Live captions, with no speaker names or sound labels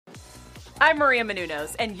I'm Maria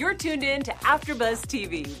Menounos, and you're tuned in to AfterBuzz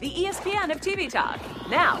TV, the ESPN of TV talk.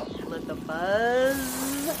 Now, let the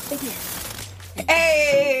buzz begin.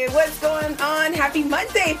 Hey, what's going on? Happy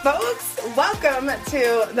Monday, folks. Welcome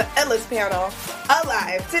to the Ellis panel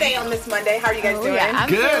alive today on this Monday. How are you guys doing? Yeah, I'm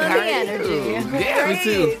Good. feeling How the are you? energy. Yeah, me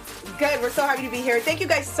too. Good. We're so happy to be here. Thank you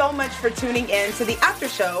guys so much for tuning in to the after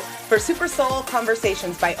show for Super Soul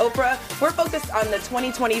Conversations by Oprah. We're focused on the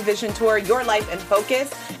 2020 Vision Tour, Your Life in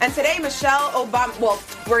Focus. And today, Michelle Obama,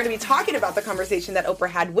 we're going to be talking about the conversation that Oprah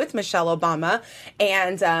had with Michelle Obama.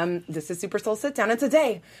 And this is Super Soul Sit Down. And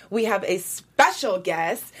today, we have a special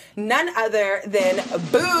guest, none other than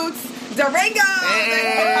Boots Durango.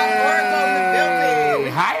 Hey.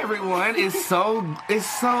 Hi, everyone. It's so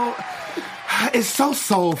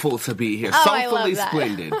soulful to be here. Oh, I Soulfully love that.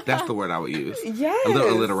 splendid. That's the word I would use. Yes. A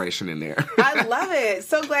little alliteration in there. I love it.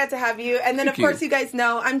 So glad to have you. And then, Thank of course, you guys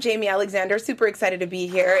know I'm Jamie Alexander. Super excited to be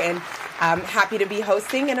here and happy to be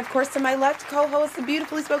hosting. And, of course, to my left, co-host, the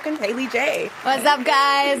beautifully spoken Haley J. What's up,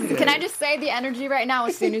 guys? Can I just say the energy right now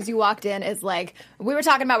as soon as you walked in is like, we were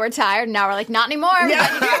talking about we're tired, and now we're like, not anymore. We're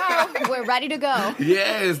ready to go. We're ready to go.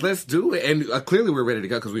 Yes, let's do it. And clearly we're ready to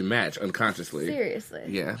go because we match unconsciously. Seriously.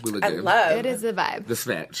 Yeah, we look I good. love It is a vibe. The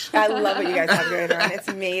snatch. I love what you guys have going on. It's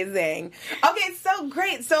amazing. Okay, so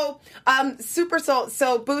great. So, Super Soul.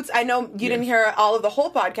 So, Boots, I know you didn't hear all of the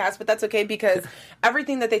whole podcast, but that's okay because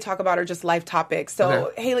everything that they talk about are just life topics. So,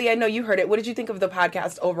 Okay. Haley, I know you heard it. What did you think of the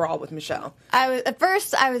podcast overall with Michelle? At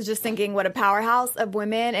first, I was just thinking what a powerhouse of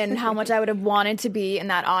women and how much I would have wanted to be in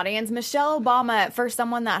that audience. Michelle Obama, at first,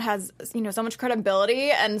 someone that has, so much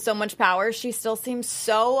credibility and so much power, she still seems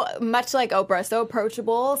so much like Oprah, so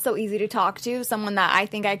approachable, so easy to talk to, someone that I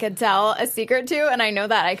think I could tell a secret to, and I know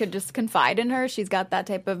that I could just confide in her. She's got that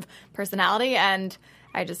type of personality, and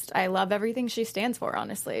I love everything she stands for,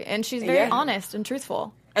 honestly. And she's very honest and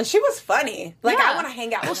truthful. And she was funny. Like, Yeah. I want to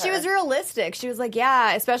hang out with her. She was realistic. She was like,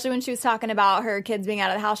 yeah, especially when she was talking about her kids being out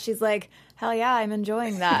of the house. She's like, hell yeah, I'm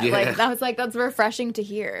enjoying that. Yeah. Like, that's refreshing to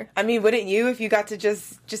hear. I mean, wouldn't you if you got to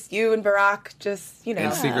just you and Barack,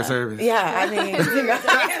 And Secret Service. Yeah, I mean,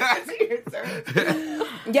 Secret Service.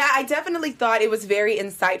 Yeah, I definitely thought it was very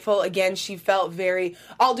insightful. Again, she felt very,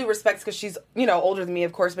 all due respect, because she's, older than me,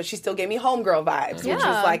 of course, but she still gave me homegirl vibes, which is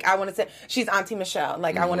Yeah. like, I want to sit, she's Auntie Michelle.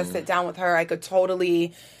 Like, I want to sit down with her. I could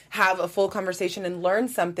totally have a full conversation and learn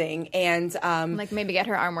something. And, Like, maybe get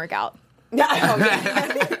her arm workout.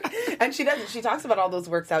 yeah. And she doesn't. She talks about all those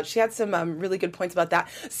works out. She had some really good points about that.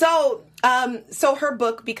 So, so her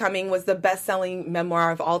book, Becoming, was the best-selling memoir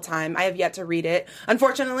of all time. I have yet to read it,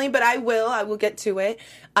 unfortunately, but I will. I will get to it.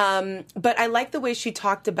 But I like the way she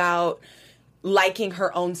talked about liking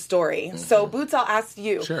her own story. Mm-hmm. So, Boots, I'll ask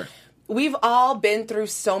you. Sure. We've all been through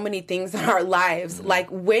so many things in our lives. Mm-hmm. Like,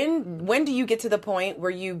 when do you get to the point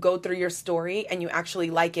where you go through your story and you actually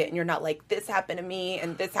like it and you're not like, this happened to me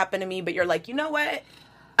and this happened to me, but you're like, you know what?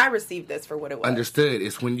 I received this for what it was. Understood.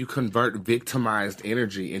 It's when you convert victimized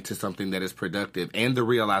energy into something that is productive, and the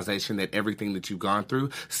realization that everything that you've gone through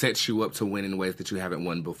sets you up to win in ways that you haven't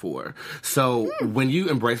won before. So when you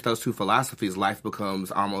embrace those two philosophies, life becomes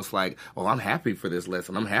almost like, oh, I'm happy for this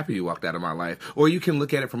lesson. I'm happy you walked out of my life. Or you can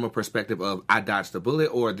look at it from a perspective of, I dodged a bullet,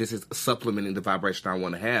 or this is supplementing the vibration I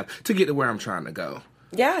want to have to get to where I'm trying to go.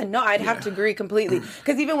 Yeah, no, I'd have to agree completely.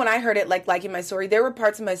 Because even when I heard it, like, liking my story, there were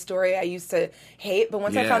parts of my story I used to hate, but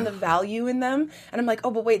once I found the value in them, and I'm like,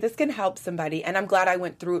 oh, but wait, this can help somebody. And I'm glad I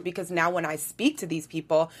went through it, because now when I speak to these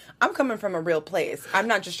people, I'm coming from a real place. I'm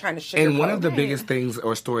not just trying to sugarcoat. And one of the biggest things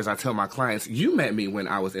or stories I tell my clients, you met me when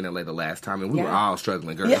I was in LA the last time, and we were all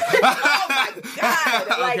struggling, girl. Yeah. Oh, my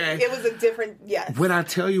God. Like, Okay. it was a different, yes. When I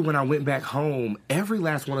tell you, when I went back home, every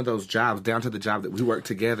last one of those jobs, down to the job that we worked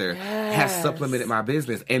together, has supplemented my business.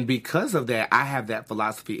 And because of that, I have that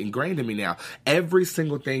philosophy ingrained in me now. Every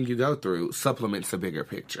single thing you go through supplements a bigger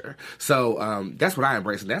picture. So that's what I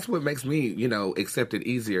embrace. And that's what makes me, accept it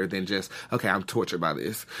easier than just, okay, I'm tortured by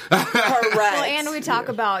this. Correct. Well, and we talk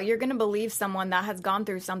about you're going to believe someone that has gone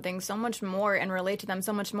through something so much more and relate to them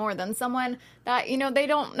so much more than someone that, they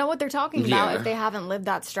don't know what they're talking about if they haven't lived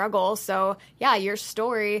that struggle. So, yeah, your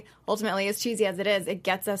story, ultimately, as cheesy as it is, it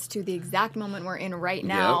gets us to the exact moment we're in right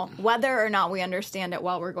now, whether or not we understand it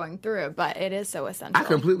while we're going through it. But it is so essential. I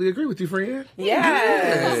completely agree with you, friend.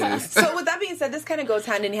 Yes. So with that being said, this kind of goes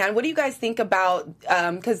hand in hand. What do you guys think about,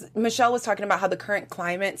 because Michelle was talking about how the current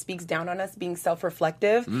climate speaks down on us being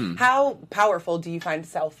self-reflective. How powerful do you find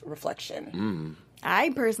self-reflection?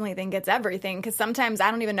 I personally think it's everything, because sometimes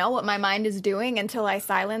I don't even know what my mind is doing until I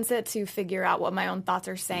silence it to figure out what my own thoughts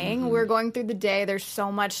are saying. We're going through the day. There's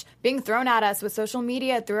so much being thrown at us with social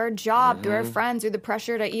media, through our job, through our friends, through the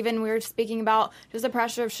pressure to even, we were speaking about just the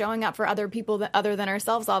pressure of showing up for other people other than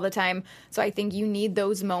ourselves all the time. So I think you need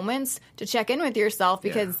those moments to check in with yourself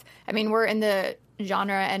because, I mean, we're in the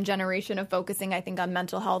genre and generation of focusing, I think, on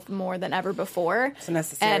mental health more than ever before. It's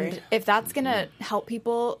necessary. And if that's going to help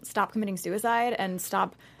people stop committing suicide and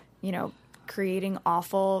stop, you know, creating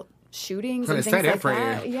awful shootings and things like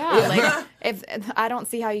that. Like if I don't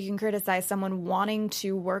see how you can criticize someone wanting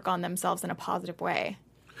to work on themselves in a positive way.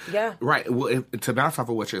 Yeah. Right. Well, to bounce off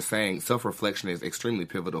of what you're saying, self-reflection is extremely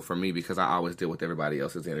pivotal for me because I always deal with everybody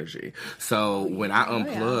else's energy. So when I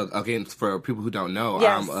unplug, again, for people who don't know,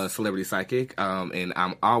 I'm a celebrity psychic, and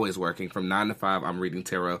I'm always working from 9 to 5. I'm reading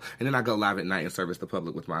tarot, and then I go live at night and service the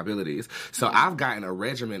public with my abilities. So I've gotten a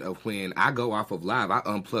regimen of when I go off of live, I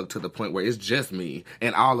unplug to the point where it's just me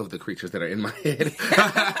and all of the creatures that are in my head.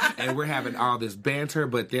 And we're having all this banter,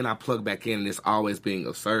 but then I plug back in and it's always being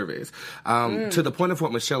of service. To the point of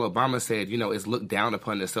what Michelle Obama said, you know, is looked down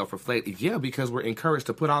upon to self-reflect. Yeah, because we're encouraged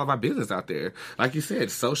to put all of our business out there. Like you said,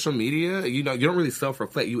 social media, you know, you don't really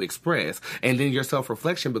self-reflect, you express. And then your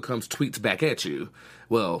self-reflection becomes tweets back at you.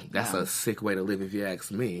 Well, that's a sick way to live if you ask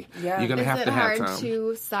me. Yeah. You're going to have to have time. Is it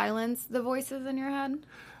hard to silence the voices in your head?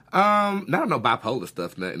 Not no bipolar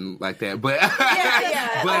stuff, nothing like that. But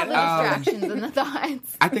but all the distractions and the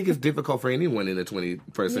thoughts. I think it's difficult for anyone in the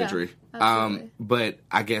 21st century. But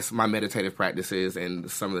I guess my meditative practices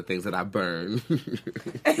and some of the things that I burn will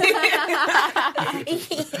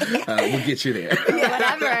get you there.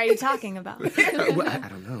 Whatever are you talking about? Well, I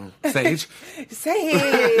don't know. Sage.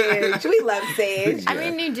 Sage. We love Sage. I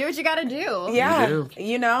mean, you do what you got to do. Yeah. You do.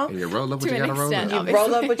 You know? And you roll up what you got to roll up. You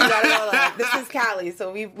roll up what you got to roll up. This is Cali,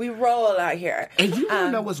 so we roll out here. And you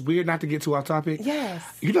know what's weird, not to get too off topic? Yes.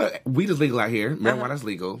 You know, weed is legal out here. Marijuana's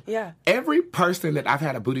legal. Yeah. Every person that I've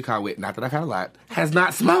had a booty call with, not that I've had a lot, has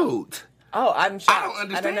not smoked. Oh, I'm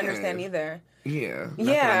shocked. I don't understand either. Yeah.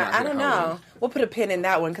 Yeah, I don't know. We'll put a pin in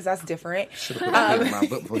that one because that's different. Should have put a pin in my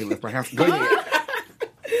book before he left my house. Go ahead.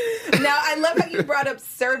 Now, I love how you brought up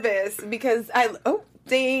service because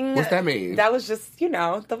ding. What's that mean? That was just,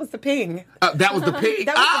 that was the ping. That was the ping?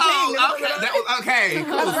 That was the ping. Okay. That was, okay.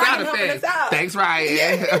 Cool. Sound effect. Thanks, Ryan.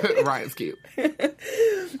 Yeah. Ryan's cute.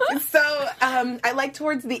 So, I like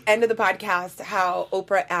towards the end of the podcast how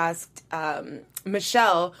Oprah asked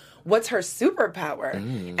Michelle, what's her superpower?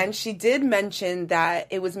 And she did mention that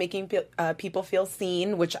it was making people feel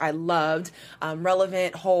seen, which I loved,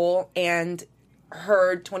 relevant, whole, and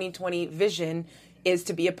her 2020 vision is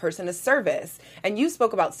to be a person of service. And you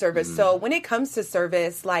spoke about service. So when it comes to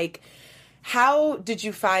service, like, how did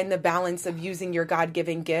you find the balance of using your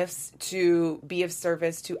God-given gifts to be of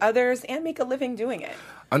service to others and make a living doing it?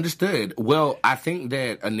 Understood. Well, I think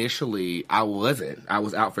that initially I wasn't. I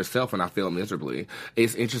was out for self and I failed miserably.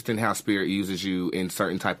 It's interesting how spirit uses you in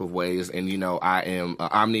certain type of ways. And, I am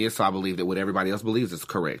omnious, so I believe that what everybody else believes is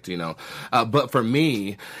correct, But for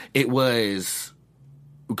me, it was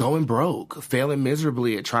going broke, failing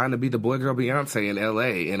miserably at trying to be the boy girl Beyonce in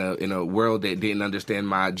LA in a world that didn't understand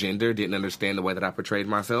my gender, didn't understand the way that I portrayed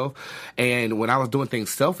myself. And when I was doing things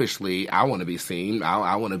selfishly, I want to be seen.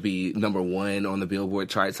 I want to be number one on the Billboard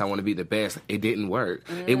charts. I want to be the best. It didn't work.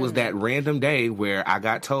 It was that random day where I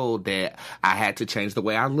got told that I had to change the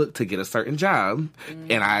way I looked to get a certain job.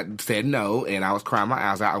 And I said no, and I was crying my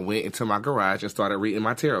eyes out. I went into my garage and started reading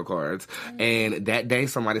my tarot cards. And that day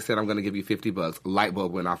somebody said, I'm going to give you $50. Light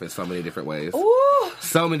bulb went off in so many different ways. Ooh.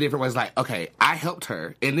 So many different ways. Like, okay, I helped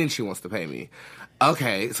her, and then she wants to pay me.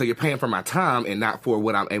 Okay, so you're paying for my time and not for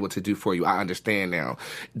what I'm able to do for you. I understand now.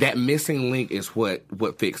 That missing link is what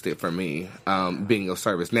fixed it for me, being of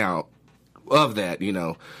service. Now, of that,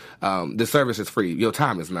 the service is free. Your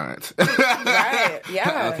time is not. Right,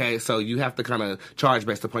 yeah. Okay, so you have to kind of charge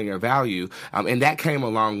based upon your value. And that came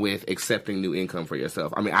along with accepting new income for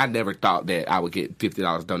yourself. I mean, I never thought that I would get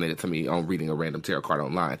 $50 donated to me on reading a random tarot card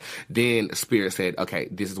online. Then Spirit said, okay,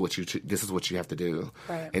 this is what you have to do.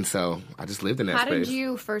 Right. And so I just lived in that space. How did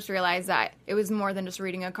you first realize that it was more than just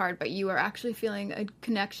reading a card, but you were actually feeling a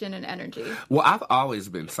connection and energy? Well, I've always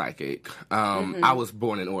been psychic. I was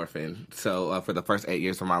born an orphan. So for the first 8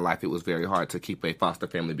 years of my life, it was very hard to keep a foster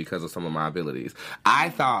family because of some of my abilities. I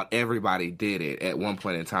thought everybody did it at one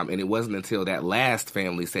point in time, and it wasn't until that last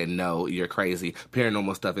family said, no, you're crazy.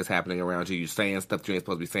 Paranormal stuff is happening around you. You're saying stuff you ain't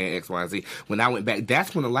supposed to be saying, X, Y, and Z. When I went back,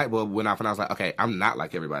 that's when the light bulb went off, and I was like, okay, I'm not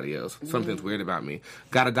like everybody else. Something's weird about me.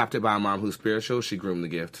 Got adopted by a mom who's spiritual. She groomed the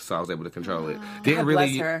gift, so I was able to control it. Didn't really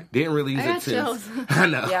use it till I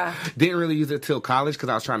know. Yeah. Didn't really use it till college because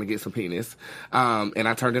I was trying to get some penis, and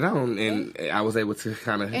I turned it on, and and I was able to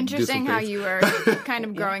kind of Interesting do some how things. you were kind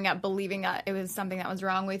of growing up believing that it was something that was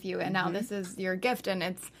wrong with you, and now this is your gift, and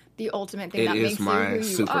it's the ultimate thing It that is makes you my who you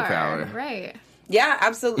superpower. are. Right. Yeah,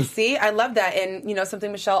 absolutely. See, I love that. And,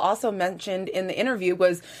 something Michelle also mentioned in the interview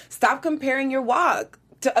was stop comparing your walk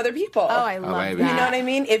to other people. Oh, I love baby. that. You know what I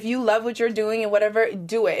mean? If you love what you're doing and whatever,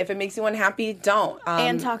 do it. If it makes you unhappy, don't.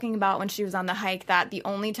 And talking about when she was on the hike, that the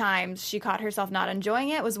only times she caught herself not enjoying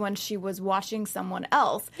it was when she was watching someone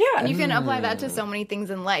else. Yeah. And you can apply that to so many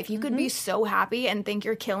things in life. You could be so happy and think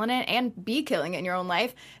you're killing it and be killing it in your own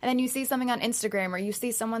life. And then you see something on Instagram or you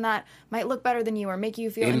see someone that might look better than you or make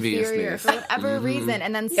you feel inferior Enviousness. for whatever reason.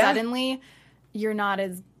 And then suddenly you're not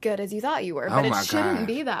as good as you thought you were. But it my shouldn't God.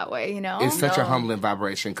 be that way, It's such a humbling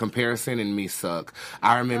vibration. Comparison and me suck.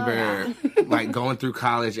 I remember like going through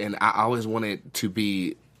college, and I always wanted to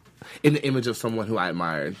be in the image of someone who I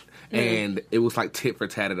admired. And it was like tit for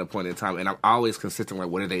tat at a point in time. And I'm always consistent, like,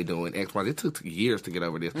 what are they doing? X, Y. It took years to get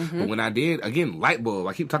over this. But when I did, again, light bulb.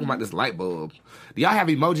 I keep talking about this light bulb. Do y'all have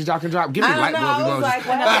emojis y'all can drop? Give me light bulb I was emojis.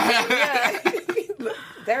 like, yeah.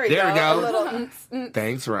 There we go. A little,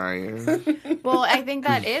 Thanks, Ryan. Well, I think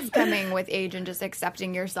that is coming with age and just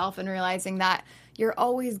accepting yourself and realizing that you're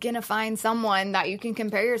always going to find someone that you can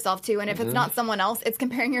compare yourself to. And if it's not someone else, it's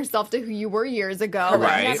comparing yourself to who you were years ago.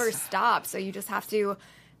 Right. It never stops. So you just have to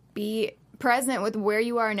be present with where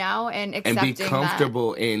you are now and And accepting be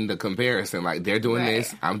comfortable in the comparison. Like, they're doing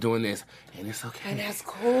this, I'm doing this, and it's okay. that's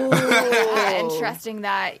cool. that. And trusting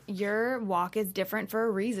that your walk is different for a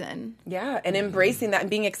reason. Yeah, and embracing that and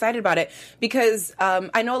being excited about it. Because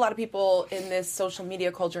I know a lot of people in this social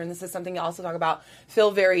media culture, and this is something I also talk about, feel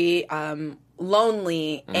very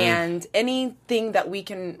lonely, and anything that we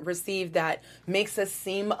can receive that makes us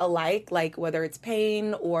seem alike, like whether it's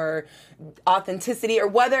pain or authenticity or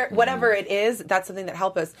whatever it is, that's something that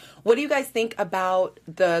helps us. What do you guys think about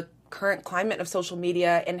the current climate of social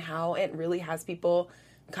media and how it really has people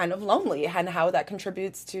kind of lonely and how that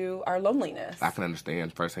contributes to our loneliness? I can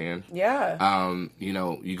understand firsthand. Yeah.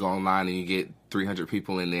 You go online and you get 300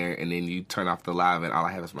 people in there, and then you turn off the live, and all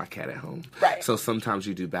I have is my cat at home. Right. So sometimes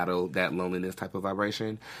you do battle that loneliness type of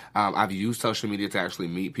vibration. I've used social media to actually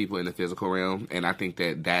meet people in the physical realm, and I think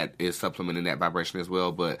that is supplementing that vibration as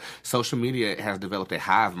well. But social media has developed a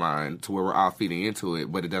hive mind to where we're all feeding into it,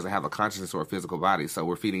 but it doesn't have a consciousness or a physical body. So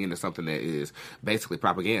we're feeding into something that is basically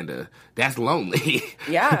propaganda. That's lonely.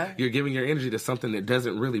 Yeah. You're giving your energy to something that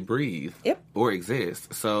doesn't really breathe or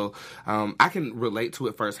exist. So I can relate to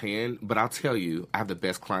it firsthand, but I'll tell you, I have the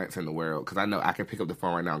best clients in the world because I know I can pick up the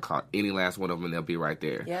phone right now and call any last one of them and they'll be right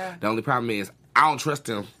there. Yeah. The only problem is I don't trust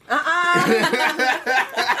them.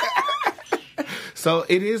 So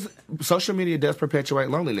it is, social media does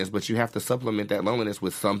perpetuate loneliness, but you have to supplement that loneliness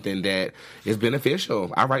with something that is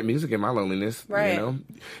beneficial. I write music in my loneliness. Right. You know?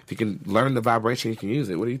 If you can learn the vibration, you can use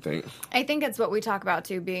it. What do you think? I think it's what we talk about,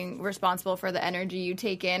 too, being responsible for the energy you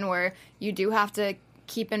take in, where you do have to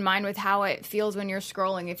keep in mind with how it feels when you're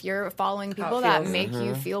scrolling. If you're following people that make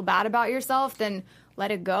you feel bad about yourself, then let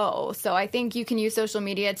it go. So I think you can use social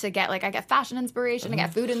media to get, like, I get fashion inspiration, I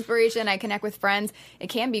get food inspiration, I connect with friends. It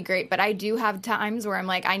can be great, but I do have times where I'm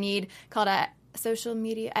like, I need called a social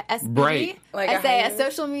media SB. Break. Like I say a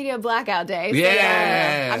social media blackout day. So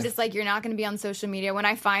Yes. I'm just like, you're not going to be on social media. When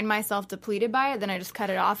I find myself depleted by it, then I just cut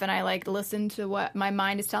it off and I like listen to what my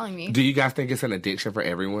mind is telling me. Do you guys think it's an addiction for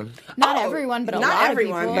everyone? Not everyone, but a not lot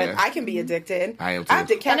everyone, of people. but I can be addicted. I am too. I have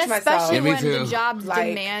to catch And myself. especially Yeah, me when too. the jobs Like-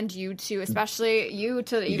 demand you to, especially you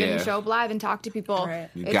to even Yeah. show up live and talk to people. Right.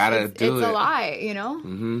 You gotta do It's it. a lie, you know?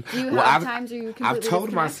 Mm-hmm. Do you have Well, times where you completely I've told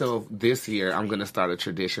disconnect? myself this year I'm going to start a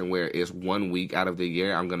tradition where it's 1 week out of the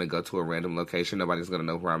year I'm going to go to a random location. Nobody's going to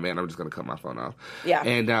know where I'm at. I'm just going to cut my phone off. Yeah.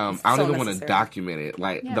 And I It's don't so even want to necessary. document it.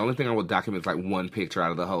 Like, Yeah. the only thing I will document is like one picture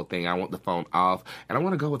out of the whole thing. I want the phone off, and I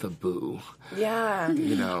want to go with a boo. Yeah.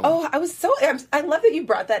 You know? Oh, I love that you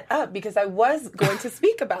brought that up because I was going to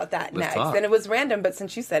speak about that Let's next. talk. And it was random, but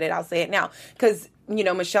since you said it, I'll say it now. Because,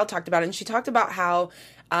 Michelle talked about it, and she talked about how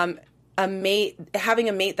having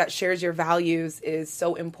a mate that shares your values is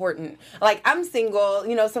so important. Like, I'm single,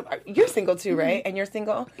 you're single too, right? And you're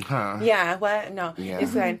single? Huh. Yeah, what? No, Yeah.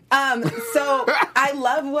 it's fine. So I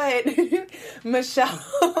love what Michelle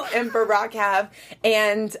and Barack have,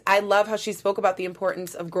 and I love how she spoke about the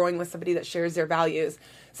importance of growing with somebody that shares their values.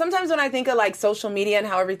 Sometimes when I think of like social media and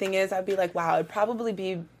how everything is, I'd be like, wow, it'd probably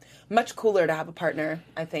be much cooler to have a partner,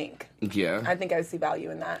 I think. Yeah. I think I see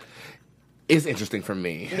value in that. It's interesting for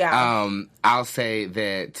me. Yeah. I'll say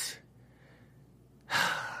that.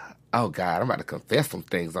 Oh God, I'm about to confess some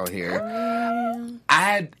things on here.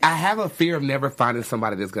 I have a fear of never finding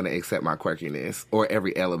somebody that's going to accept my quirkiness or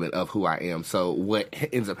every element of who I am. So what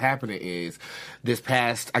ends up happening is this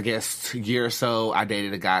past, I guess, year or so, I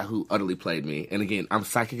dated a guy who utterly played me. And again, I'm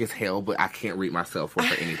psychic as hell, but I can't read myself for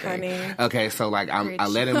anything. Honey. Okay, so like I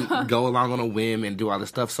let him go along on a whim and do all this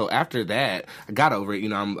stuff. So after that, I got over it. You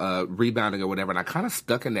know, I'm rebounding or whatever, and I kind of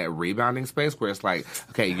stuck in that rebounding space where it's like,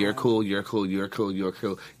 okay, you're cool, you're cool, you're cool, you're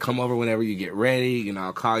cool. Come over whenever you get ready. You know,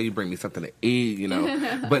 I'll call you, bring me something to eat. You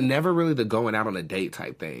know, but never really the going out on a date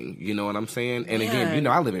type thing. You know what I'm saying? And again, you know,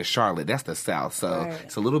 I live in Charlotte. That's the South, so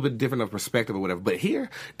it's a little bit different of perspective or whatever. But here,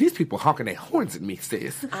 these people honking their horns at me,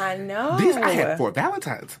 sis. I know. I had 4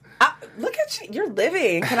 Valentines. Look at you. You're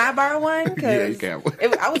living. Can I borrow one? Yeah, you can.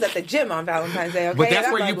 I was at the gym on Valentine's Day, okay? But that's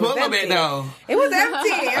That where you mug was pull them empty. at, though. It was empty.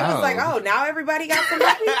 I was Oh. like, oh, now everybody got some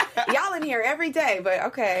money? Y'all in here every day, but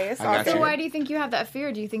okay. It's I all got good. So you. why do you think you have that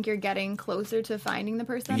fear? Do you think you're getting closer to finding the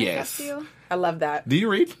person that Yes. accepts you? I love that. Do you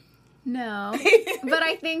read? No. But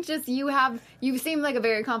I think just you seem like a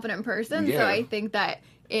very confident person, Yeah. so I think that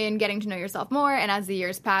in getting to know yourself more and as the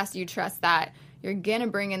years pass, you trust that you're gonna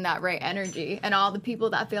bring in that right energy, and all the people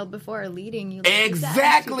that failed before are leading you. Like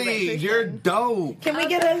Exactly. that to the right You're person. dope. Can we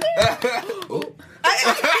get a...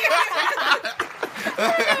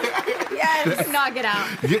 Yes. Knock it out.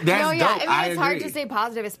 Yeah, that's no, yeah. dope. I mean, it's hard agree. to stay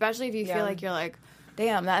positive, especially if you Yeah. feel like you're like,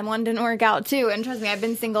 damn, that one didn't work out too. And trust me, I've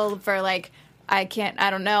been single for like, I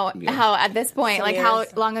don't know how at this point, Some like years. how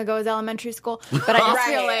long ago is elementary school? But I just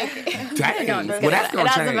feel Right. like Dang. no, I'm just Well, kidding. that's gonna It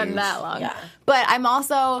hasn't change. been that long. Yeah. But I'm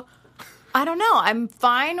also, I don't know. I'm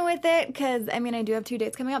fine with it because I mean I do have 2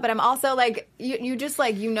 dates coming up, but I'm also like you just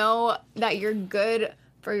like you know that you're good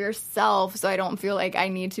for yourself, so I don't feel like I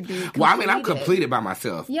need to be completed. Well, I mean, I'm completed by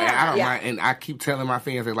myself. Yeah. And I don't Yeah. mind. And I keep telling my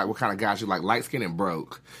fans, they're like, what kind of guys you like? Light skinned and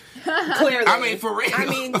broke. Clearly. I mean, for real. I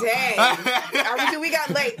mean, dang. We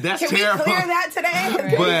got late. That's Can terrible. we clear that today?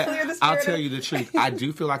 Can we clear the But spirit I'll of- tell you the truth. I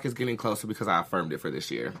do feel like it's getting closer because I affirmed it for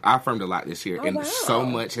this year. I affirmed a lot this year. and wow. so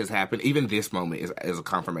much has happened. Even this moment is a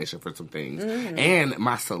confirmation for some things. And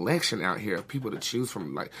my selection out here of people to choose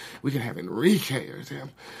from, like, we can have Enrique or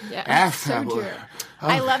them. Yeah, so Aftab or- true.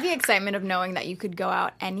 I love the excitement of knowing that you could go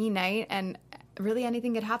out any night and really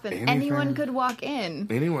anything could happen. Anything. Anyone could walk in.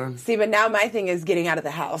 Anyone. See, but now my thing is getting out of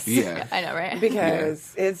the house. Yeah. I know, right?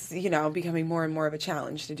 Because it's, becoming more and more of a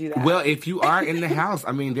challenge to do that. Well, if you are in the house,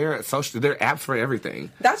 I mean, there are apps for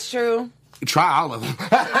everything. That's true. Try all of them.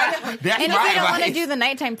 That's And if my you don't want to advice. do the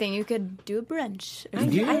nighttime thing, you could do a brunch.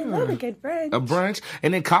 Yeah. I love a good brunch. A brunch,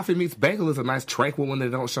 and then coffee meets bagel is a nice tranquil one that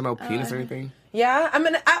don't show no penis or anything. Yeah, I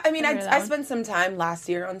Remember that one? spent some time last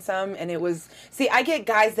year on some, and it was, I get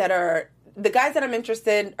guys that are, the guys that I'm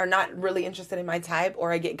interested are not really interested in my type,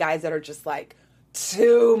 or I get guys that are just like,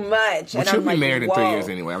 too much. But And you'll I'm be like, married in whoa. 3 years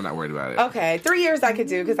anyway. I'm not worried about it. Okay, 3 years I could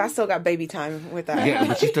do, because I still got baby time with that. Yeah,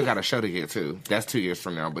 but you still got a show to get to. That's 2 years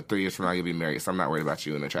from now, but 3 years from now you'll be married. So I'm not worried about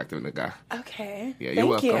you and attracting the guy. Okay. Yeah, you're Thank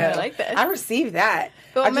welcome. you. I like this. I received that.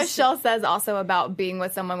 But what I just- Michelle says also about being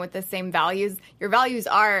with someone with the same values, your values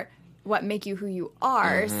are what make you who you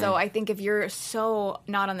are. Mm-hmm. So I think if you're so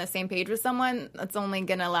not on the same page with someone, it's only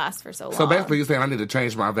going to last for so long. So basically you're saying I need to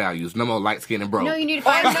change my values. No more light skin and broke. No, you need to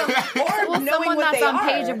find Or knowing someone what that's they on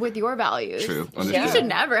page are. with your values. True. You Understood. should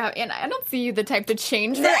never have, and I don't see you the type to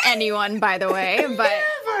change for anyone, by the way, but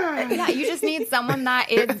yeah, you just need someone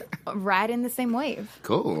that is riding the same wave.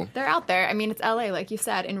 Cool. They're out there. I mean, it's LA, like you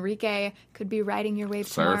said. Enrique could be riding your wave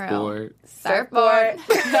tomorrow. Surfboard. Surfboard.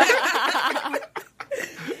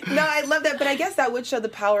 No, I love that, but I guess that would show the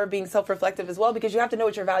power of being self-reflective as well, because you have to know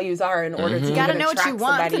what your values are in order to You gotta even know what you attract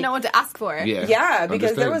want somebody. to know what to ask for. Yeah. Yeah,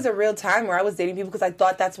 because there was Understood. a real time where I was dating people because I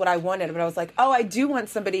thought that's what I wanted, but I was like, oh, I do want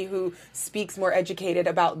somebody who speaks more educated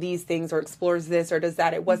about these things or explores this or does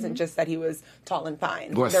that. It wasn't just that he was tall and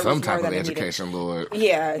fine. Or There was some more type of that I needed. education, Lord.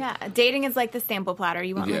 Yeah. Yeah, dating is like the sample platter.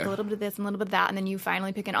 You want like Yeah. a little bit of this and a little bit of that, and then you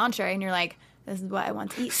finally pick an entree, and you're like, "This is what I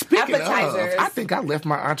want to eat." Speaking Appetizers. of, I think I left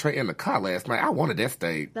my entree in the car last night. I wanted that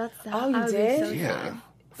steak. That's Oh, you I would be did? so Yeah. sad.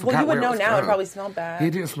 Well, you would know now. It It probably smelled bad.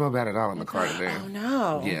 It didn't smell bad at all in the car today. Oh,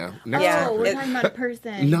 no. Yeah. Next Yeah. Oh, time. we're talking about a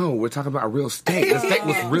person. No, we're talking about a real steak. The steak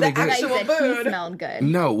was really The good. I thought you actual said he food. smelled good.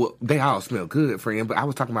 No, well, they all smell good, friend, but I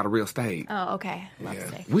was talking about a real steak. Oh, okay. Love Yeah.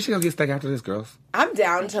 steak. We should go get steak after this, girls. I'm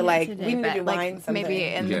down to like, Today, we need to but, do like, wine someday. maybe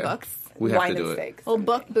in the Yeah. books. We have wine to do and it. steaks. We'll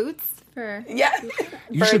book boots for. Yeah.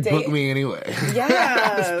 You For a should date. book me anyway.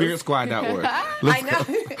 Yes. SpiritSquad.org. I know.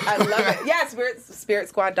 I love it. Yeah,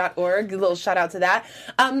 spiritsquad.org. A little shout out to that.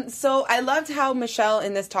 So I loved how Michelle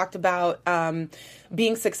in this talked about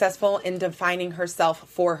being successful in defining herself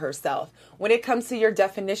for herself. When it comes to your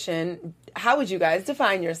definition, how would you guys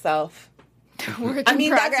define yourself? Work I in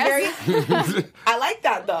mean, progress. that's very, I like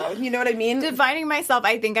that though. You know what I mean? Defining myself,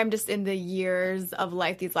 I think I'm just in the years of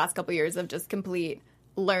life, these last couple years of just complete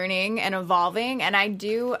learning and evolving. And I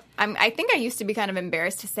think I used to be kind of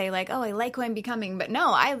embarrassed to say like, oh, I like who I'm becoming. But no,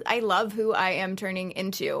 I love who I am turning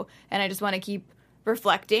into. And I just want to keep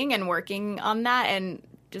reflecting and working on that. And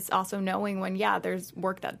just also knowing when, there's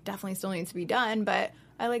work that definitely still needs to be done. But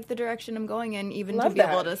I like the direction I'm going in, even Love to be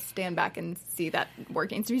that. able to stand back and see that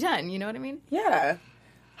work needs to be done. You know what I mean? Yeah.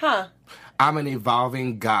 Huh. I'm an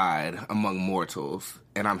evolving guide among mortals,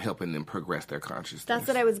 and I'm helping them progress their consciousness. That's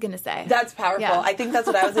what I was going to say. That's powerful. Yeah. I think that's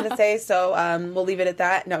what I was going to say, so we'll leave it at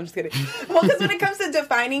that. No, I'm just kidding. Well, because when it comes to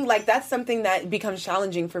defining, like, that's something that becomes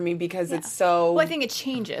challenging for me because it's so... Well, I think it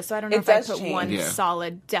changes, so I don't know It if I does put change. one Yeah.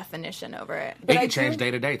 solid definition over it. It I can do- change day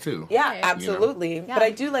to day, too. Yeah, Right. absolutely. Yeah. But I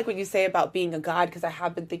do like what you say about being a god because I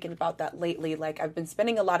have been thinking about that lately. Like, I've been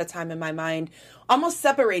spending a lot of time in my mind almost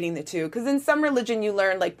separating the two. Because in some religion, you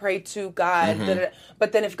learn, like, pray to God.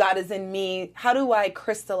 But then if God is in me, how do I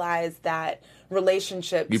crystallize that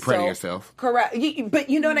relationship? You pray to yourself. Correct. But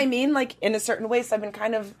you know what I mean? Like, in a certain way. So I've been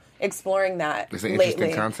kind of exploring that It's an lately.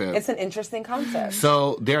 interesting concept. It's an interesting concept.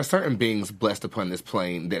 So there are certain beings blessed upon this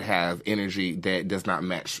plane that have energy that does not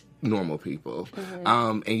match normal people.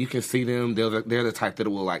 And you can see them. They're the type that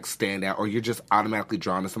will like stand out, or you're just automatically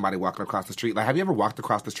drawn to somebody walking across the street. Like, have you ever walked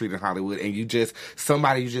across the street in Hollywood and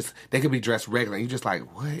they could be dressed regular and you just like,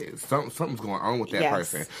 what? Something's going on with that Yes.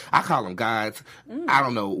 person. I call them gods. I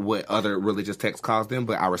don't know what other religious text calls them,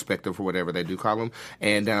 but I respect them for whatever they do call them.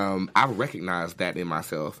 And I recognize that in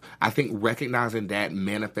myself. I think recognizing that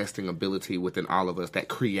manifesting ability within all of us, that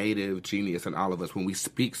creative genius in all of us, when we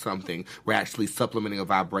speak something, we're actually supplementing a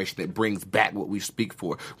vibration that brings back what we speak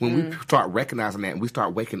for. When we start recognizing that and we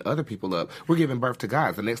start waking other people up, we're giving birth to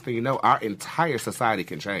gods. The next thing you know, our entire society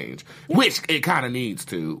can change, which it kind of needs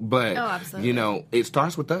to. But, Oh, absolutely. you know, it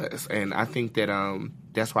starts with us. And I think that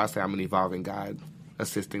that's why I say I'm an evolving guide,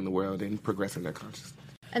 assisting the world in progressing their consciousness.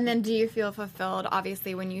 And then do you feel fulfilled,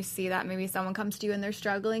 obviously, when you see that maybe someone comes to you and they're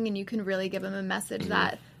struggling and you can really give them a message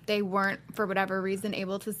that they weren't, for whatever reason,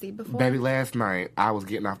 able to see before? Baby, last night, I was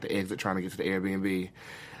getting off the exit trying to get to the Airbnb.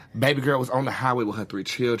 Baby girl was on the highway with her 3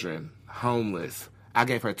 children, homeless. I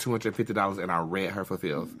gave her $250 and I read her for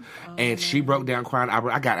filth. And she broke down crying.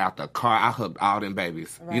 I got out the car. I hugged all them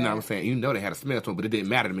babies. Right. You know what I'm saying? You know they had a smell to them, but it didn't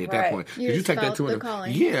matter to me at that Right. point. You Did you just take that felt to the them?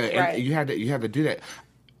 calling. Yeah, and Right. you had to do that.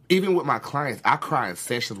 Even with my clients, I cry in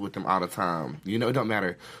sessions with them all the time. You know, it don't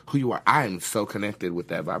matter who you are. I am so connected with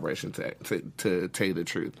that vibration to tell you the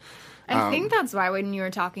truth. I think that's why when you were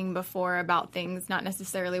talking before about things not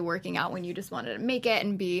necessarily working out when you just wanted to make it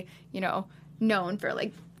and be, you know, known for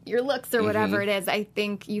like your looks or whatever it is, I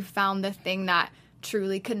think you found the thing that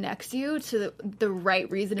truly connects you to the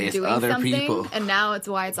right reason of It's doing other something. people. And now it's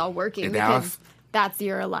why it's all working And now because that's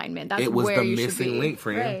your alignment. That's It was where the you should missing be. link,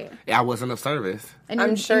 friend. Right. I wasn't of service. And I'm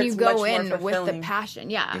you, sure and you it's go much more in with the fulfilling.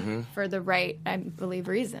 passion, for the right, I believe,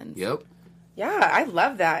 reasons. Yep. Yeah, I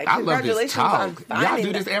love that. I love this Congratulations on talk. Y'all finding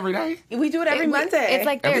do this that. every day? We do it every Monday. It's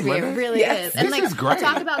like Every therapy. It Monday? really Yes. is. And This like is great.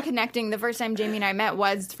 talk about connecting. The first time Jamie and I met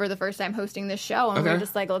was for the first time hosting this show, and we Okay. were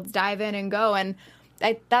just like, let's dive in and go. And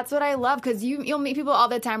that's what I love because you'll meet people all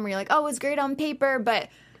the time where you're like, oh, it's great on paper, but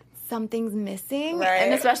something's missing. Right.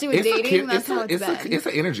 And especially with dating, that's how it's been. It's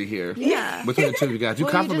an energy here. Yeah. Between the two of you guys. You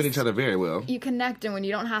Well, you complement just- each other very well. You connect, and when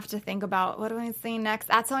you don't have to think about what do I say next,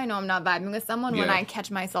 that's how I know I'm not vibing with someone. When Yeah. I catch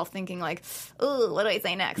myself thinking like, "Ooh, what do I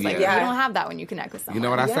say next?" Like Yeah. you don't have that when you connect with You someone. know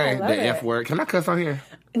what I Yeah, say? I love The it. F word. Can I cuss on here?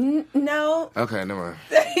 No. Okay, never mind.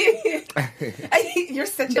 You're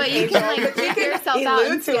such But an you angel. can like But you leave can yourself out and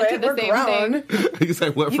allude to skip to it. the We're same grown. thing. You say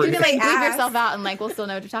what You for can you? be like, Leave ask. yourself out, and like we'll still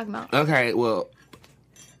know what you're talking about. Okay, well,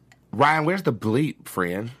 Ryan, where's the bleep,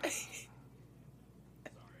 friend?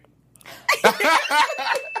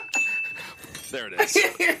 There it is.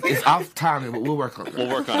 It's off timing, but we'll work on it. We'll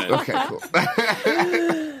work on it. Okay, cool.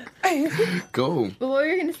 Cool. But what were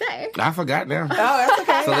you gonna say? I forgot now. Oh, that's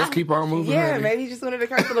okay. So let's keep on moving. Yeah, honey. maybe you just wanted to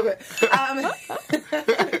curse a little bit.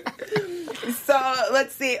 So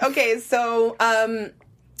let's see. Okay, so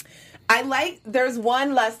there's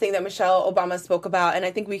one last thing that Michelle Obama spoke about, and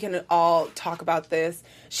I think we can all talk about this.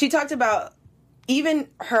 She talked about even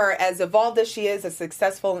her, as evolved as she is, as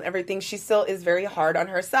successful and everything, she still is very hard on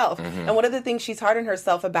herself. And one of the things she's hard on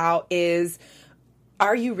herself about is,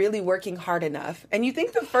 are you really working hard enough? And you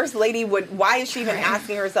think the First Lady would, why is she even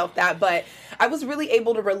asking herself that? But I was really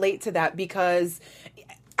able to relate to that because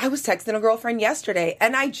I was texting a girlfriend yesterday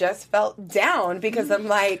and I just felt down because I'm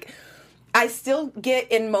like, I still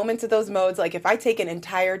get in moments of those modes. Like if I take an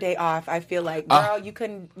entire day off, I feel like, girl, you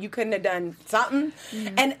couldn't have done something.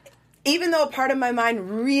 And even though a part of my mind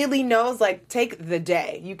really knows, like, take the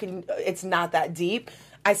day. It's not that deep.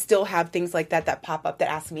 I still have things like that pop up that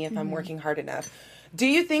ask me if I'm working hard enough. Do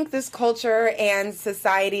you think this culture and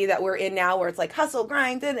society that we're in now, where it's like hustle,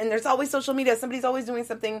 grind, and there's always social media, somebody's always doing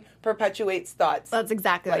something, perpetuates thoughts? That's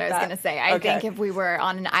exactly like what I was that? going to say. I think if we were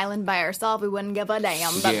on an island by ourselves, we wouldn't give a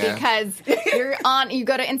damn. But because you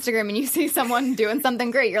go to Instagram and you see someone doing something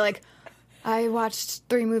great, you're like, I watched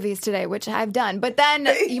 3 movies today, which I've done. But then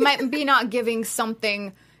you might be not giving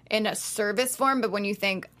something in a service form, but when you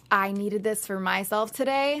think, I needed this for myself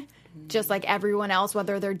today, just like everyone else,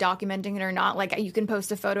 whether they're documenting it or not, like you can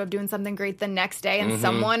post a photo of doing something great the next day and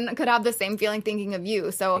someone could have the same feeling thinking of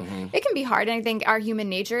you. So it can be hard. And I think our human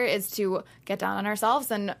nature is to get down on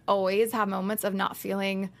ourselves and always have moments of not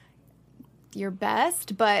feeling your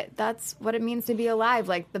best, but that's what it means to be alive.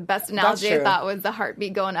 Like the best analogy I thought was the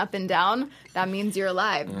heartbeat going up and down. That means you're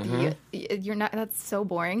alive. You're not. That's so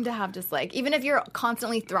boring to have just like, even if you're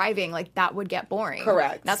constantly thriving, like that would get boring.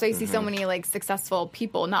 Correct. That's why you see so many like successful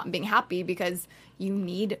people not being happy, because you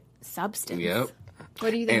need substance. Yep.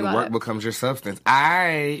 What do you think And about work it? becomes your substance.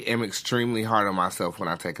 I am extremely hard on myself when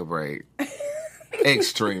I take a break.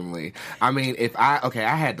 Extremely. I mean, I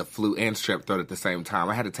had the flu and strep throat at the same time.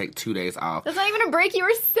 I had to take 2 days off. That's not even a break. You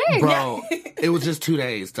were sick. Bro, it was just 2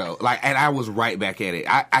 days though. Like, and I was right back at it.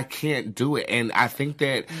 I can't do it. And I think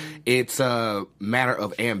that it's a matter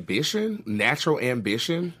of ambition, natural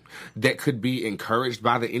ambition, that could be encouraged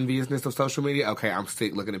by the enviousness of social media. Okay, I'm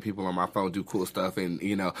sick looking at people on my phone do cool stuff, and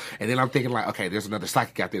and then I'm thinking like, okay, there's another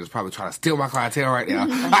psychic out there that's probably trying to steal my clientele right now.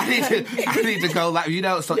 I need to go, like,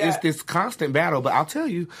 so it's this constant battle. But I'll tell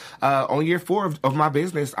you, on year 4 of my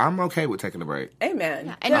business, I'm okay with taking a break. Amen.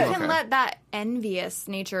 Yeah. And you can Okay. let that envious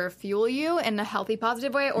nature fuel you in a healthy,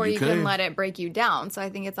 positive way, or You you could. can let it break you down. So I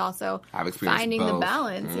think it's also I've experienced finding the both.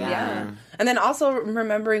 balance. Yeah. And then also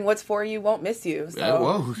remembering what's for you won't miss you. So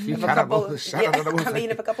Whoa, if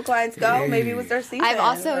a couple clients go, maybe it was their season. I've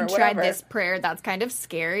also or tried whatever. this prayer that's kind of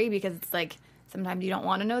scary, because it's like sometimes you don't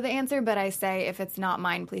want to know the answer, but I say, if it's not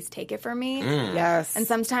mine, please take it from me. Yes. And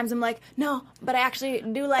sometimes I'm like, no, but I actually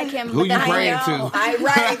do like him. Who but then you I praying know. to?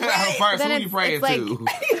 Right. First, Then who it's- you praying it's like- to?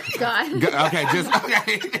 God. Okay,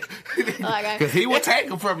 because he will take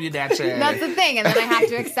them from you, that child. That's the thing. And then I have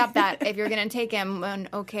to accept that if you're going to take him, then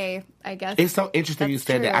okay, I guess. It's so interesting you That's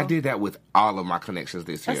said that. I true. did that with all of my connections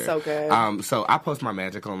this year. That's so good. So I post my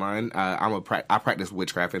magic online. I practice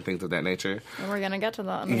witchcraft and things of that nature. We're going to get to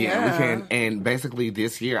that. Yeah, we can. And basically,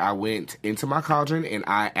 this year I went into my cauldron and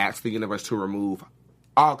I asked the universe to remove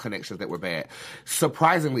all connections that were bad.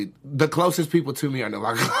 Surprisingly, the closest people to me are no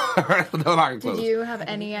longer close. Did you have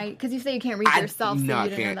any? Because you say you can't read yourself. No, so I you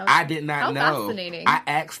didn't can't. know that was- I did not How know. Fascinating. I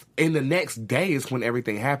asked in the next days when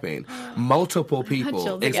everything happened. Multiple people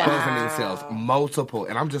Chills again. exposing themselves. Multiple.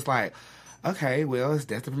 And I'm just like, okay, well, it's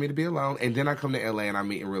destined for me to be alone. And then I come to LA and I'm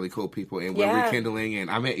meeting really cool people and we're Yeah. rekindling, and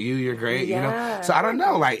I met you, you're great, Yeah. So I don't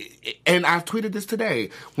know, like, and I've tweeted this today.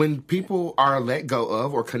 When people are let go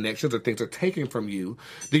of, or connections or things are taken from you,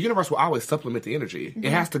 the universe will always supplement the energy. It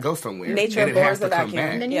has to go somewhere. Nature and it has abhors to a come vacuum.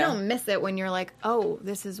 back. And then you Yeah. don't miss it when you're like, oh,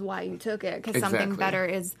 this is why you took it, because something Exactly.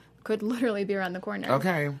 better could literally be around the corner.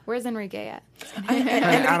 Okay. Where's Enrique at?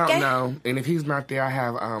 I don't know. And if he's not there, I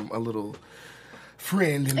have a little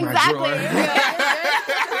friend in my Exactly. drawer.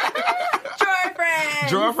 Drawer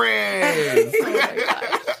friends. Drawer friends.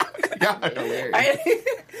 Y'all are hilarious.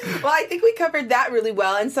 Well, I think we covered that really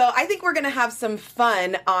well. And so I think we're going to have some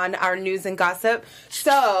fun on our news and gossip.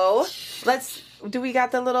 So we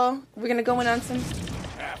got the little, we're going to go in on some.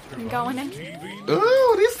 I'm going in.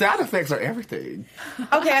 Ooh, these sound effects are everything.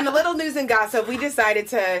 Okay, on the little news and gossip, we decided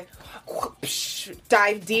to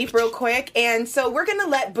dive deep real quick. And so we're going to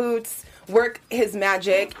let Boots work his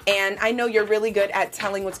magic, and I know you're really good at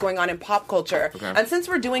telling what's going on in pop culture. Okay. And since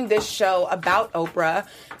we're doing this show about Oprah,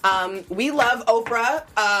 we love Oprah,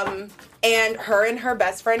 and her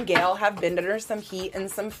best friend Gayle have been under some heat and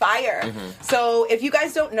some fire. Mm-hmm. So if you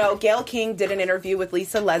guys don't know, Gayle King did an interview with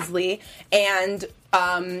Lisa Leslie, and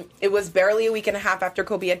it was barely a week and a half after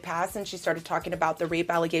Kobe had passed, and she started talking about the rape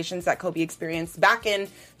allegations that Kobe experienced back in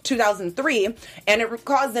 2003, and it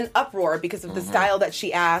caused an uproar because of the style that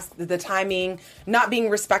she asked, the timing, not being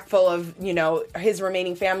respectful of, his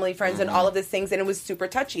remaining family, friends, and all of these things, and it was super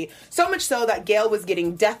touchy. So much so that Gayle was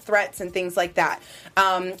getting death threats and things like that.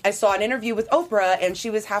 I saw an interview with Oprah, and she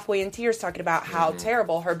was halfway in tears talking about how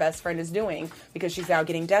terrible her best friend is doing because she's now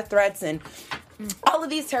getting death threats and all of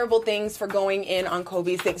these terrible things for going in on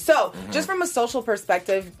Kobe's thing. So, just from a social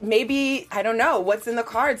perspective, maybe, I don't know, what's in the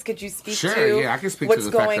cards? Could you speak Sure, to yeah, I can speak what's to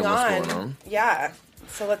the fact going of what's on? going on. Yeah.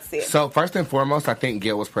 So let's see. So first and foremost, I think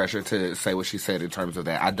Gayle was pressured to say what she said in terms of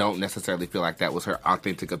that. I don't necessarily feel like that was her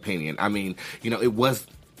authentic opinion. I mean, it was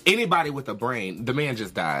anybody with a brain. The man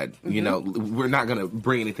just died. We're not going to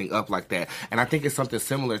bring anything up like that. And I think it's something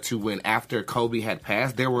similar to when after Kobe had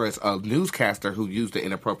passed, there was a newscaster who used an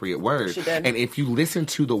inappropriate word. She did. And if you listen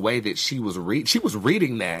to the way that she was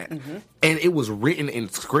reading that, and it was written in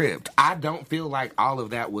script. I don't feel like all of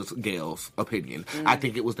that was Gayle's opinion. I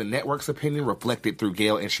think it was the network's opinion reflected through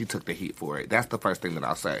Gayle, and she took the heat for it. That's the first thing that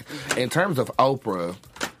I'll say. In terms of Oprah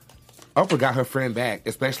got her friend back,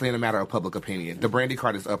 especially in a matter of public opinion. The Brandy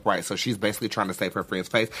card is upright, so she's basically trying to save her friend's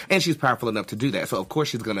face, and she's powerful enough to do that. So, of course,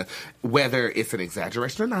 she's going to, whether it's an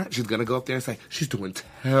exaggeration or not, she's going to go up there and say, she's doing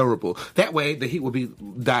terrible. That way, the heat will be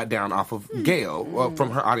died down off of Gayle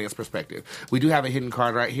from her audience perspective. We do have a hidden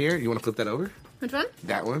card right here. You want to flip that over? Which one?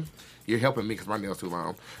 That one. You're helping me because my nail's too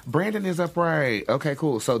long. Brandon is upright. Okay,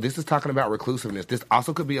 cool. So this is talking about reclusiveness. This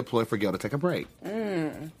also could be a ploy for Gayle to take a break.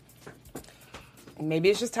 Maybe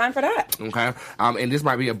it's just time for that. Okay. And this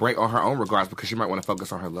might be a break on her own regards because she might want to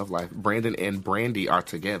focus on her love life. Brandon and Brandy are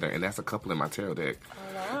together, and that's a couple in my tarot deck.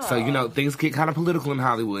 Oh, wow. So, things get kind of political in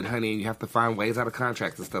Hollywood, honey, and you have to find ways out of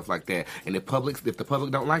contracts and stuff like that. And if the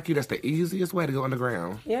public don't like you, that's the easiest way to go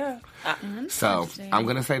underground. Yeah. So I'm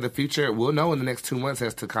going to say the future, we'll know in the next 2 months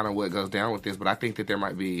as to kind of what goes down with this, but I think that there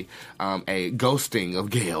might be a ghosting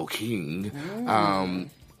of Gayle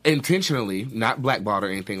King. Intentionally, not blackballed or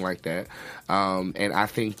anything like that. And I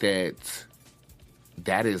think that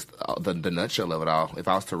is the nutshell of it all, if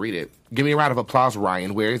I was to read it. Give me a round of applause,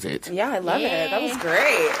 Ryan. Where is it? Yeah, I love it. That was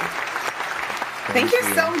great. Thank you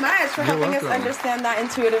so much for helping us understand that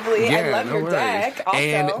intuitively. I love your deck also.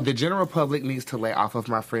 And the general public needs to lay off of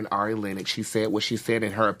my friend Ari Lennox. She said what she said,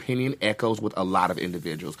 and her opinion echoes with a lot of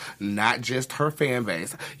individuals, not just her fan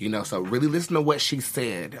base. So really listen to what she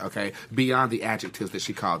said, okay, beyond the adjectives that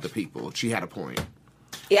she called the people. She had a point.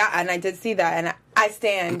 Yeah, and I did see that, and I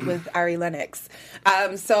stand with Ari Lennox.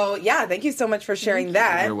 Thank you so much for sharing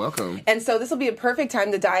that. You're welcome. And so this will be a perfect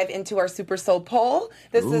time to dive into our Super Soul poll.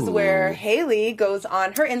 This is where Haley goes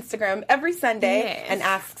on her Instagram every Sunday and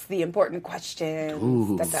asks the important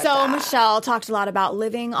questions. Michelle talked a lot about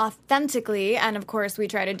living authentically, and of course we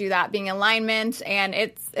try to do that, being in alignment, and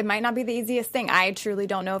it might not be the easiest thing. I truly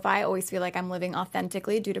don't know if I always feel like I'm living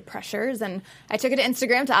authentically due to pressures, and I took it to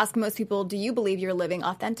Instagram to ask most people, do you believe you're living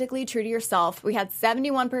authentically, true to yourself? We had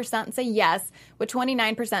 71% say yes, with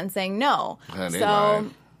 29% saying no. I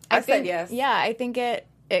said yes. Yeah, I think it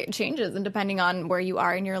changes, and depending on where you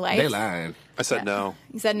are in your life. They lied. I said no.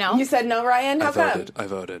 You said no? You said no, Ryan? How come? I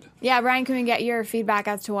voted. Yeah, Ryan, can we get your feedback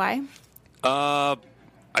as to why? I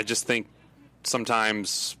just think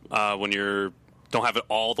sometimes when you don't have it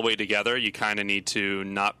all the way together, you kind of need to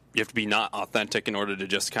you have to be not authentic in order to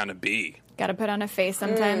just kind of be. Got to put on a face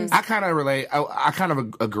sometimes. I kind of relate. I kind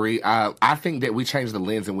of agree. I think that we change the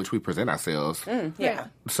lens in which we present ourselves. Yeah.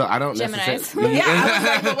 So I don't necessarily. Yeah, I was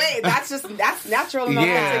like, but wait, that's natural and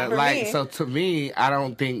authentic for me. So to me, I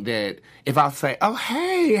don't think that if I say, "Oh,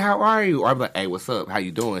 hey, how are you?" or I'm like, "Hey, what's up? How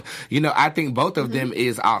you doing?" I think both of them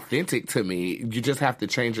is authentic to me. You just have to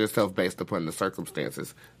change yourself based upon the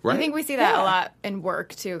circumstances, right? I think we see that a lot in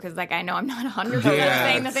work too, because I know I'm not 100%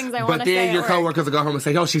 saying the things I want to say. But then your coworkers will go home and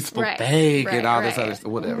say, "Oh, she's fake," and all this other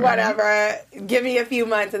stuff, whatever. Whatever. Give me a few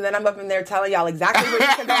months, and then I'm up in there telling y'all exactly what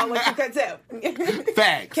you could do and what you could do.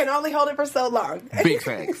 Facts. Can only hold it for so long. Big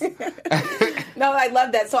facts. No, I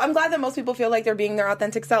love that. So I'm glad that most people feel like they're being their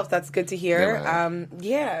authentic selves. That's good to hear.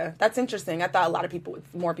 That's interesting. I thought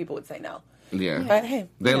more people would say no. Yeah. But hey.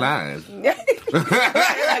 They lied.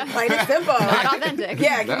 Like, plain and simple. Not authentic.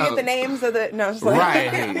 Yeah, can you get the names of the... No, just like,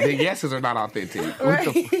 right. The yeses are not authentic.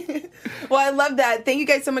 Right. Well, I love that. Thank you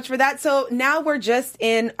guys so much for that. So now we're just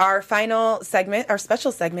in our final segment, our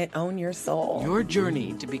special segment, Own Your Soul. Your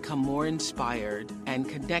journey to become more inspired and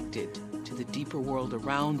connected to the deeper world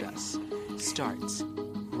around us starts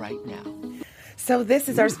right now. So this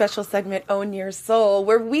is our special segment, Own Your Soul,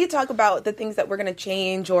 where we talk about the things that we're going to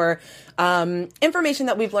change or information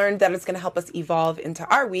that we've learned that is going to help us evolve into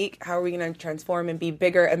our week. How are we going to transform and be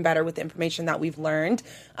bigger and better with the information that we've learned?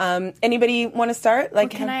 Anybody want to start?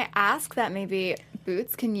 Can I ask that maybe,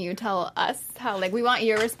 Boots, can you tell us how, we want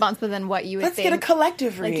your response, but then what you would think. Let's get a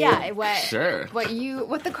collective read. Sure.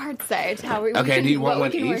 What the cards say. How we do you want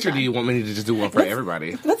one each, or do you want me to just do one for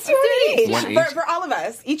everybody? Let's do it each. One each? For all of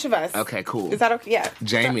us, each of us. Okay, cool. Is that okay? Yeah.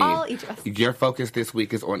 Jamie, each of us. Your focus this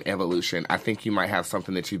week is on evolution. I think you might have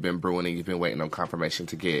something that you've been brewing and you've been waiting on confirmation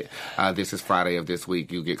to get. This is Friday of this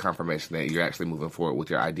week. You'll get confirmation that you're actually moving forward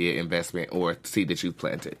with your idea, investment, or seed that you've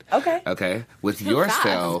planted. Okay. With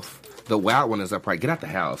yourself, the wild one is upright. Get out the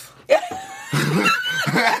house.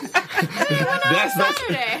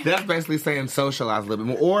 That's basically saying socialize a little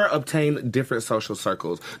bit more or obtain different social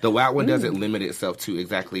circles. The Wild One doesn't limit itself to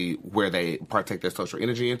exactly where they partake their social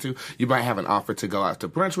energy into. You might have an offer to go out to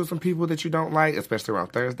brunch with some people that you don't like, especially around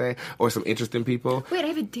Thursday, or some interesting people. Wait, I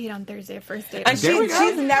have a date on Thursday, first date. And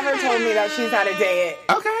she's never told me that she's had a date.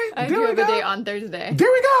 Okay. I do have a date on Thursday.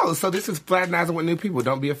 There we go. So this is fraternizing with new people.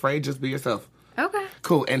 Don't be afraid. Just be yourself. Okay.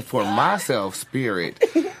 Cool. And for myself, Spirit,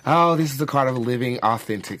 this is a card of living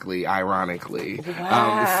authentically, ironically.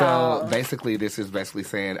 Wow. So basically, this is basically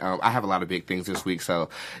saying I have a lot of big things this week, so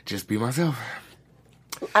just be myself.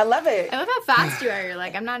 I love it. I love how fast you are. You're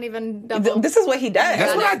like, I'm not even double. This is what he does.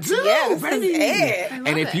 That's what I do, yeah, this baby. is it.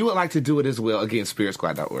 And if you would like to do it as well, again,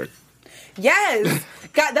 spiritsquad.org. Yes.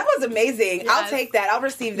 God, that was amazing. Yes. I'll take that. I'll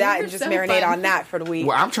receive that These and are just so marinate fun. on that for the week.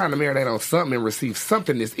 Well, I'm trying to marinate on something and receive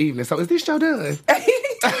something this evening. So is this show done? As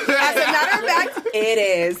a matter of fact, it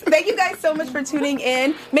is. Thank you guys so much for tuning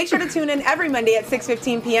in. Make sure to tune in every Monday at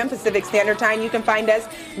 6:15 p.m. Pacific Standard Time. You can find us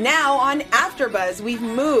now on AfterBuzz. We've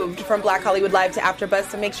moved from Black Hollywood Live to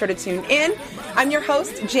AfterBuzz, so make sure to tune in. I'm your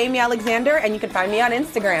host, Jamie Alexander, and you can find me on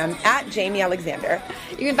Instagram at Jamie Alexander.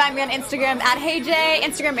 You can find me on Instagram at HeyJ,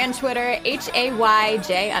 Instagram and Twitter, HAYJ_.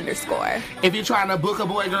 If you're trying to book a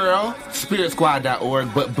boy, girl,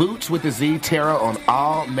 spiritsquad.org, but Boots with a Z, Tara on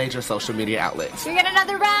all major social media outlets. We get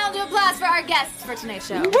another round of applause for our guests for tonight's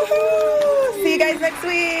show. Woohoo! See you guys next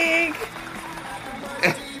week.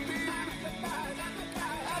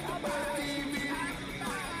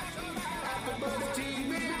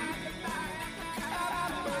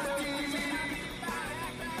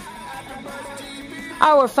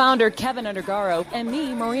 Our founder, Kevin Undergaro, and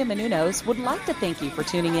me, Maria Menounos, would like to thank you for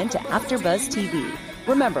tuning in to AfterBuzz TV.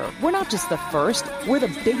 Remember, we're not just the first, we're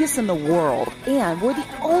the biggest in the world, and we're the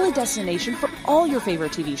only destination for all your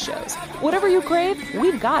favorite TV shows. Whatever you crave,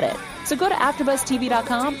 we've got it. So go to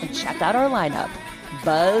AfterBuzzTV.com and check out our lineup.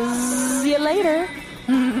 Buzz you later.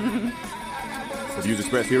 The views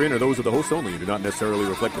expressed herein are those of the hosts only and do not necessarily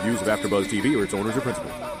reflect the views of AfterBuzz TV or its owners or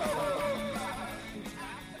principals.